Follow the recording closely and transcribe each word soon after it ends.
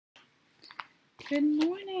Good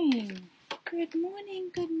morning. Good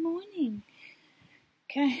morning. Good morning.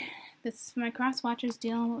 Okay, this is for my cross watchers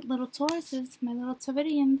dealing with little Tauruses, my little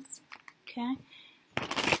Taurians. Okay,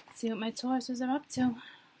 let's see what my Tauruses are up to.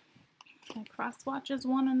 My cross watchers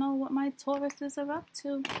want to know what my Tauruses are up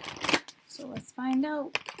to. So let's find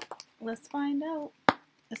out. Let's find out.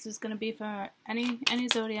 This is going to be for any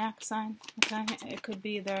zodiac sign. Okay, it could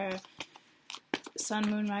be their Sun,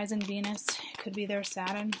 Moon, Rising, Venus. It could be their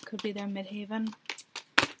Saturn. It could be their Midheaven.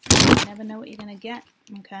 You never know what you're going to get,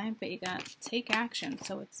 okay? But you got to take action.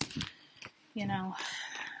 So it's, you know,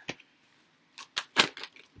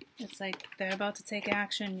 it's like they're about to take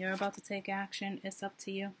action. You're about to take action. It's up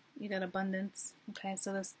to you. You got abundance. Okay,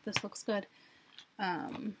 so this looks good.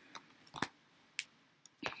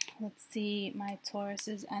 Let's see my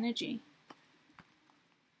Taurus's energy.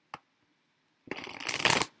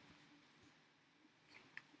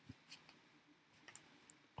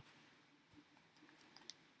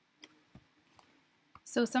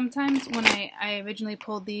 So sometimes when I originally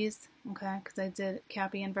pulled these, okay, because I did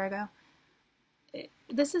Cappy and Virgo,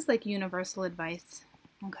 this is like universal advice,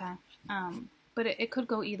 okay? But it could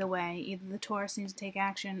go either way. Either the Taurus needs to take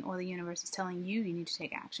action or the universe is telling you need to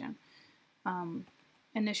take action.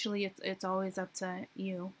 Initially, it's always up to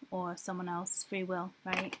you or someone else, free will,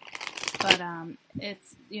 right? But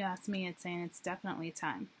it's, you ask me, it's saying it's definitely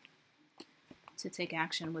time to take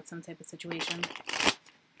action with some type of situation.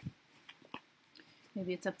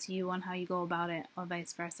 Maybe it's up to you on how you go about it, or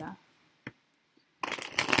vice versa.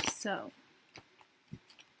 So,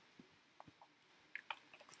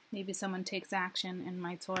 maybe someone takes action and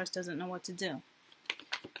my Taurus doesn't know what to do.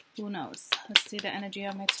 Who knows? Let's see the energy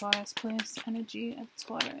of my Taurus, please. Energy of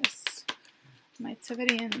Taurus. My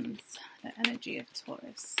Taurians. The energy of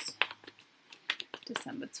Taurus.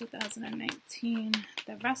 December 2019.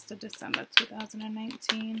 The rest of December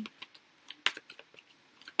 2019.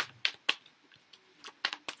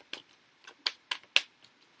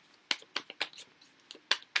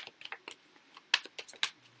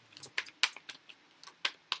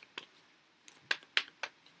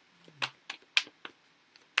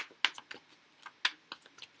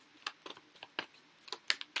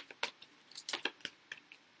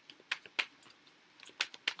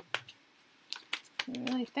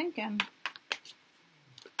 Really thinking.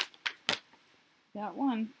 Got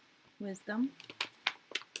one. Wisdom.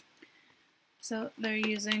 So they're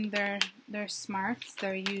using their smarts.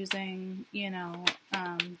 They're using, you know,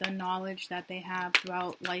 the knowledge that they have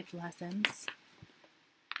throughout life lessons.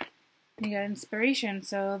 You got inspiration.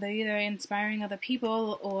 So they're either inspiring other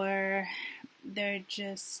people or they're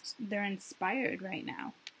inspired right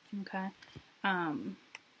now. Okay.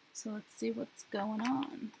 So let's see what's going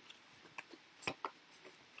on.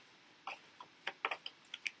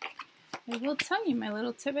 I will tell you, my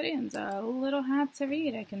little Taurians are a little hard to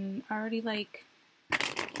read. I can already, like,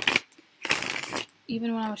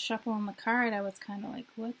 even when I was shuffling the card, I was kind of like,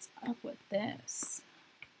 what's up with this?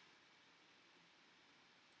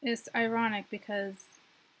 It's ironic because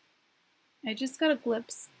I just got a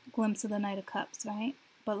glimpse of the Knight of Cups, right?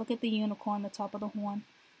 But look at the unicorn, the top of the horn.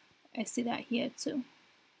 I see that here, too.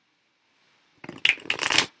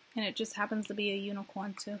 And it just happens to be a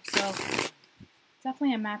unicorn, too. So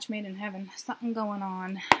definitely a match made in heaven. Something going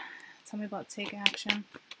on. Tell me about take action.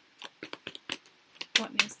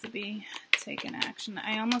 What needs to be taken action?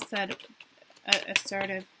 I almost said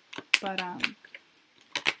assertive, but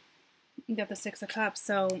you got the Six of Cups,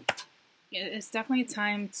 so it's definitely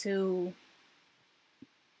time to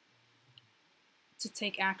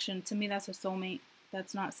take action. To me, that's a soulmate.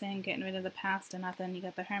 That's not saying getting rid of the past or nothing. You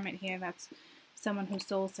got the Hermit here. That's someone who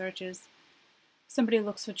soul searches. Somebody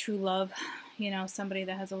looks for true love, you know, somebody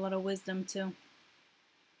that has a lot of wisdom too.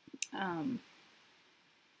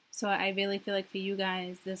 So I really feel like for you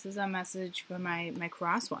guys, this is a message for my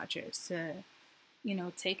cross watchers to, you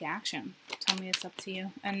know, take action. Tell me it's up to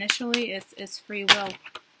you. Initially, it's free will,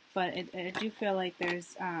 but I do feel like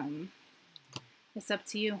there's, it's up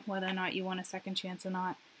to you whether or not you want a second chance or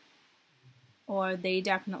not. Or they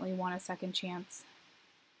definitely want a second chance.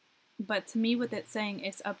 But to me, with it saying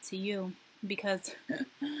it's up to you, because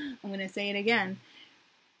I'm going to say it again,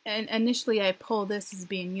 and initially I pulled this as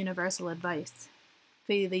being universal advice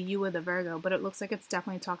for either you or the Virgo, but it looks like it's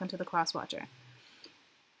definitely talking to the cross watcher.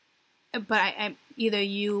 But I either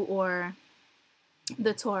you or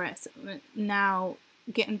the Taurus. Now,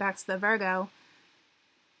 getting back to the Virgo,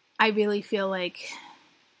 I really feel like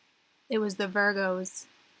it was the Virgo's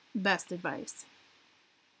best advice.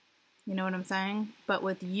 You know what I'm saying? But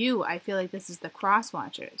with you, I feel like this is the cross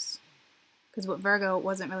watchers. Because with Virgo, it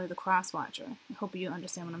wasn't really the cross watcher. I hope you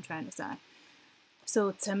understand what I'm trying to say.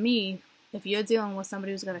 So to me, If you're dealing with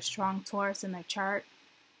somebody who's got a strong Taurus in their chart,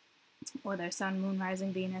 or their sun, moon,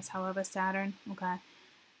 rising, Venus, however, Saturn, okay?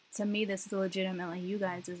 To me, this is legitimately you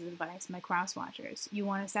guys' advice, my cross watchers. You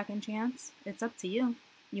want a second chance? It's up to you.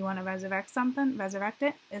 You want to resurrect something? Resurrect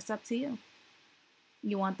it? It's up to you.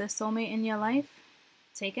 You want this soulmate in your life?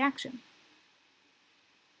 Take action.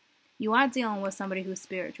 You are dealing with somebody who's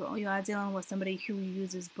spiritual. You are dealing with somebody who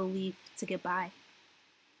uses belief to get by.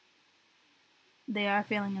 They are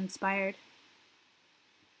feeling inspired.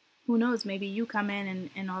 Who knows, maybe you come in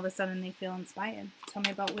and all of a sudden they feel inspired. Tell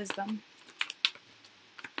me about wisdom.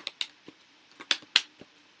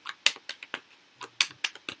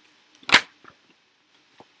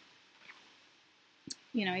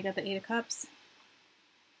 You know, you got the Eight of Cups.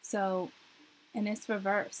 So, and it's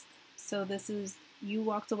reversed. So this is, you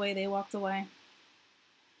walked away, they walked away.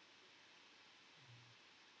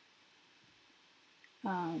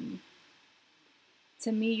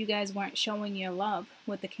 To me, you guys weren't showing your love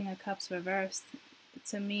with the King of Cups reversed.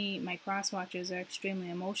 To me, my cross watchers are extremely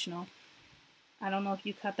emotional. I don't know if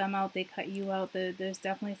you cut them out, they cut you out. There's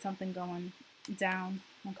definitely something going down,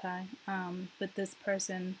 okay? But this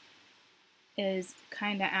person is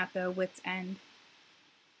kind of at their wit's end.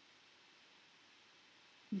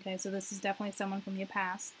 Okay, so this is definitely someone from your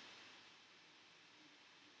past.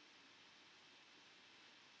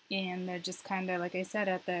 And they're just kind of, like I said,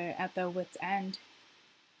 at their wit's end.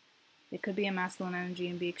 It could be a masculine energy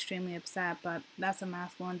and be extremely upset, but that's a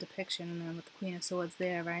masculine depiction, and then with the Queen of Swords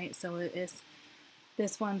there, right? So it's,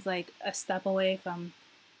 this one's like a step away from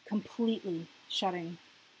completely shutting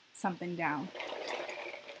something down.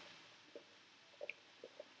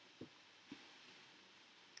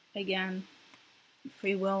 Again,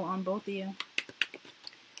 free will on both of you.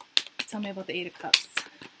 Tell me about the Eight of Cups.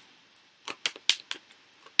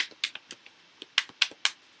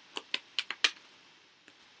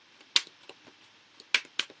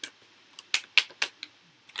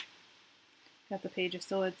 Got the Page of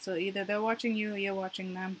Swords, so either they're watching you or you're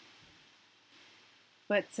watching them.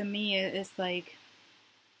 But to me, it's like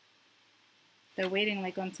they're waiting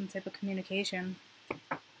like on some type of communication.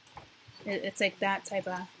 It's like that type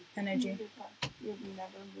of energy. You've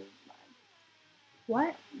never moved mine.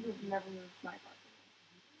 What? You've never moved my car.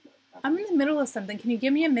 So I'm in the middle of something. Can you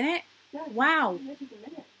give me a minute? Yeah, wow. Take a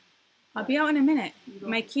minute. I'll be out in a minute.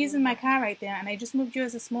 My key's in my car right there, and I just moved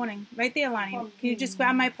yours this morning. Right there, Lonnie. Can you just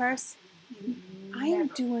grab my purse? I am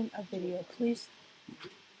doing a video. Please.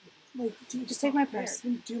 Like, Just take my purse.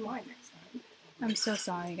 Then do mine next time. I'm so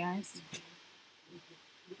sorry, guys.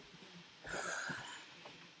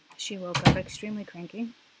 She woke up extremely cranky.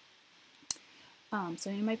 So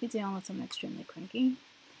you might be dealing with someone extremely cranky.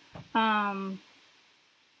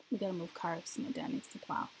 We gotta move cars. My dad needs to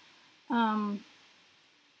plow.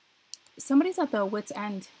 Somebody's at their wit's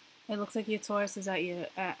end. It looks like your Taurus is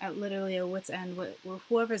at literally a wit's end with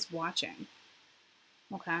whoever's watching.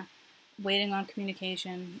 Okay, waiting on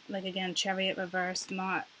communication. Like again, Chariot reversed,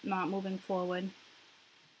 not moving forward.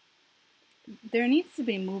 There needs to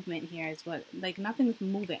be movement here. Is what, like, nothing's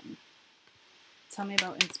moving. Tell me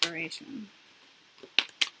about inspiration.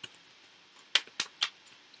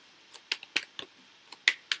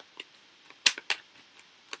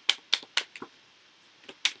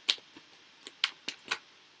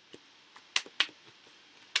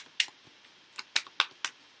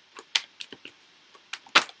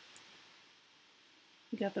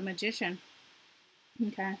 You got the Magician.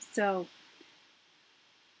 Okay, so,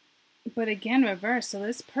 but again, reverse. So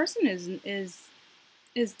this person is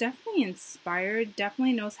definitely inspired,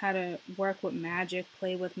 definitely knows how to work with magic,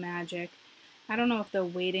 play with magic. I don't know if they're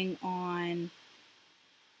waiting on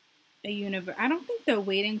a universe. I don't think they're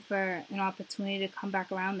waiting for an opportunity to come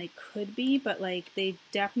back around. They could be, but like they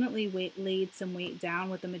definitely laid some weight down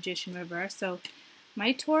with the Magician reverse. So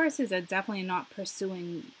my Tauruses are definitely not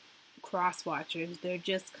pursuing cross watchers. They're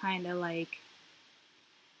just kind of like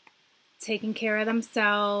taking care of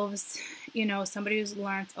themselves. You know, somebody who's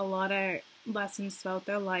learned a lot of lessons throughout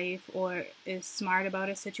their life or is smart about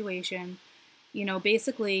a situation. You know,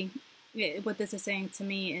 basically what this is saying to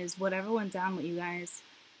me is whatever went down with you guys,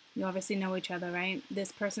 you obviously know each other, right?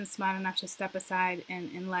 This person's smart enough to step aside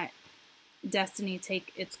and let destiny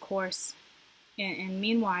take its course. And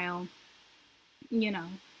meanwhile, you know,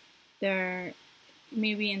 they're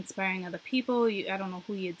maybe inspiring other people. I don't know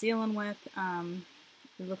who you're dealing with.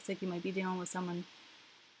 It looks like you might be dealing with someone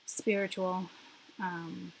spiritual.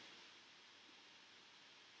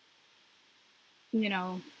 You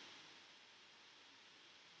know,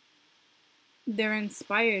 they're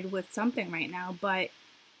inspired with something right now, but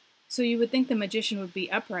so you would think the Magician would be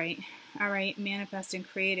upright, all right, manifesting,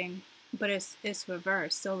 creating, but it's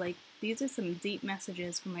reversed. So like these are some deep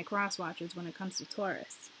messages for my cross watchers when it comes to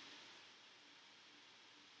Taurus.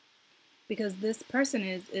 Because this person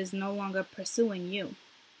is no longer pursuing you.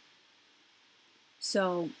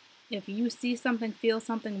 So if you see something, feel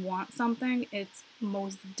something, want something, it's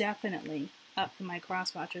most definitely up for my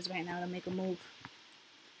cross watchers right now to make a move.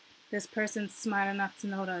 This person's smart enough to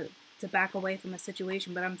know to back away from a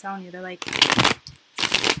situation, but I'm telling you,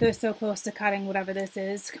 they're so close to cutting whatever this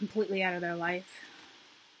is completely out of their life.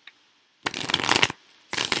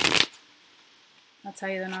 I'll tell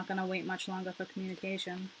you, they're not going to wait much longer for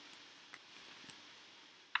communication.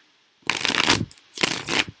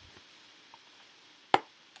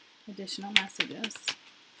 Additional messages.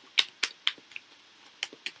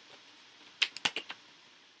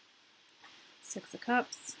 Six of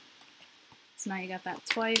Cups. So now you got that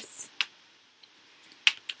twice.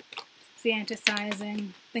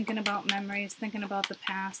 Fantasizing, thinking about memories, thinking about the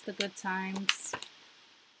past, the good times.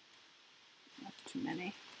 Not too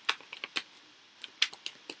many.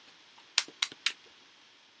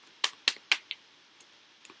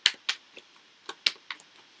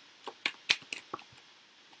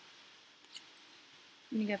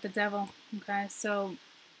 And you got the Devil, okay? So,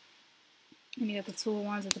 and you got the Two of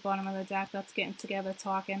Wands at the bottom of the deck. That's getting together,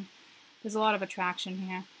 talking. There's a lot of attraction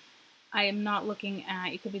here. I am not looking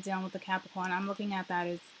at, you could be dealing with the Capricorn. I'm looking at that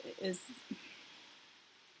as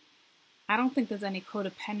I don't think there's any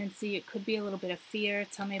codependency. It could be a little bit of fear.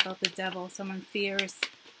 Tell me about the Devil. Someone fears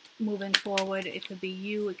moving forward. It could be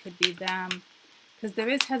you. It could be them. Because there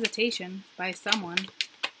is hesitation by someone.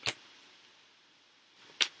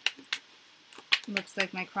 Looks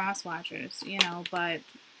like my cross watchers, you know, but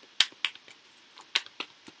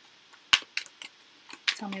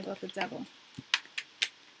tell me about the Devil.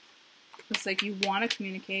 Looks like you want to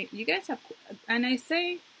communicate. You guys have, and I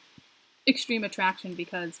say extreme attraction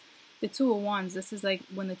because the Two of Wands, this is like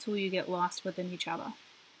when the two of you get lost within each other.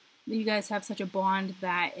 You guys have such a bond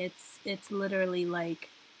that it's literally like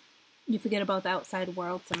you forget about the outside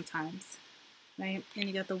world sometimes, right? And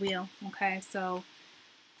you got the Wheel, okay? So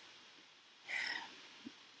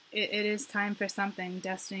it is time for something.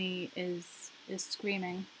 Destiny is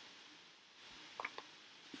screaming.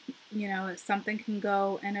 You know, something can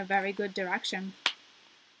go in a very good direction.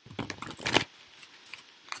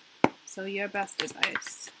 So your best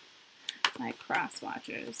advice. My cross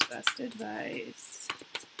watchers, best advice.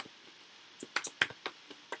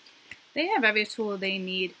 They have every tool they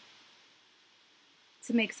need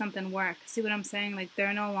to make something work. See what I'm saying? Like,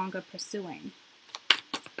 they're no longer pursuing.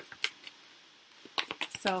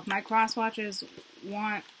 So if my cross watchers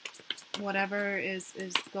want whatever is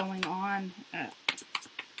going on,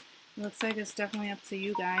 looks like it's definitely up to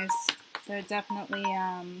you guys. They're definitely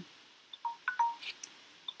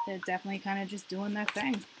kind of just doing their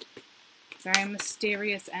thing. Very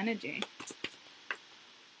mysterious energy.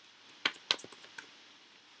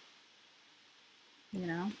 You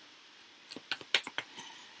know?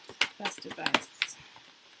 Best advice.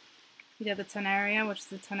 You got the Tenaria, which is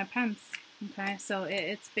the Ten of Pence. Okay, so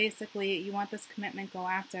it's basically, you want this commitment, go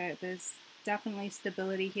after it. There's definitely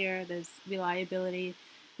stability here. There's reliability.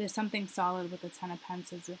 There's something solid with the Ten of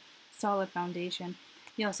Pence. It's a solid foundation.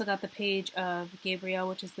 You also got the Page of Gabriel,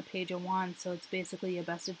 which is the Page of Wands. So it's basically your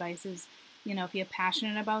best advice is, you know, if you're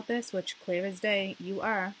passionate about this, which clear as day, you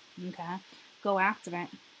are, okay, go after it.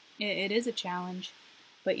 It is a challenge,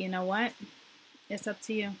 but you know what? It's up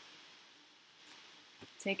to you.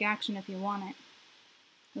 Take action if you want it.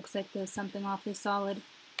 Looks like there's something awfully solid.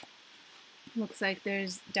 Looks like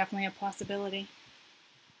there's definitely a possibility.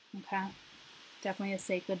 Okay. Definitely a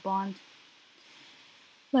sacred bond.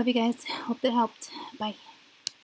 Love you guys. Hope that helped. Bye.